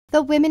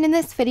The women in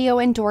this video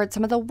endured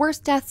some of the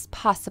worst deaths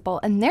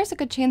possible, and there's a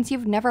good chance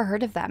you've never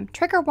heard of them.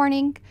 Trigger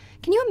warning.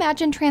 Can you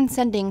imagine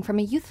transcending from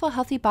a youthful,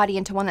 healthy body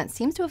into one that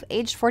seems to have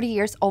aged 40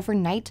 years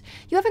overnight?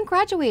 You haven't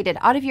graduated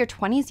out of your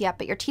 20s yet,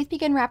 but your teeth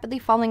begin rapidly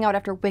falling out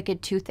after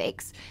wicked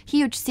toothaches.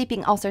 Huge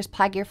seeping ulcers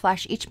plague your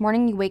flesh. Each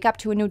morning you wake up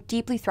to a new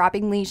deeply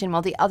throbbing lesion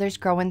while the others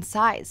grow in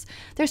size.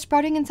 They're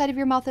sprouting inside of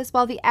your mouth as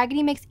well. The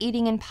agony makes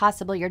eating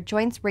impossible. Your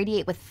joints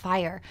radiate with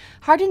fire.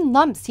 Hardened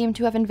lumps seem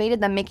to have invaded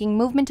them, making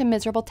movement a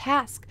miserable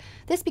task.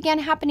 This began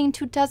happening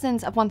to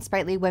dozens of once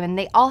sprightly women.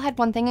 They all had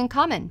one thing in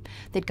common.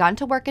 They'd gone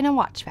to work in a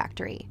watch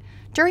factory.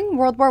 During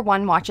World War I,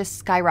 watches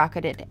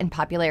skyrocketed in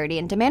popularity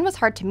and demand was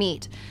hard to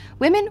meet.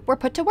 Women were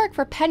put to work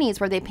for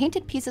pennies where they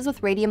painted pieces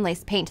with radium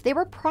lace paint. They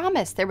were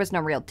promised there was no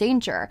real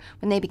danger.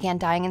 When they began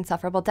dying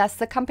insufferable deaths,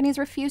 the companies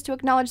refused to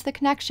acknowledge the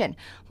connection.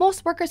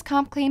 Most workers'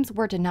 comp claims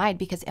were denied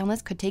because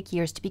illness could take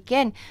years to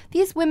begin.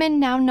 These women,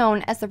 now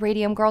known as the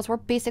Radium Girls, were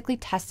basically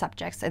test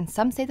subjects, and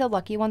some say the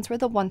lucky ones were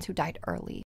the ones who died early.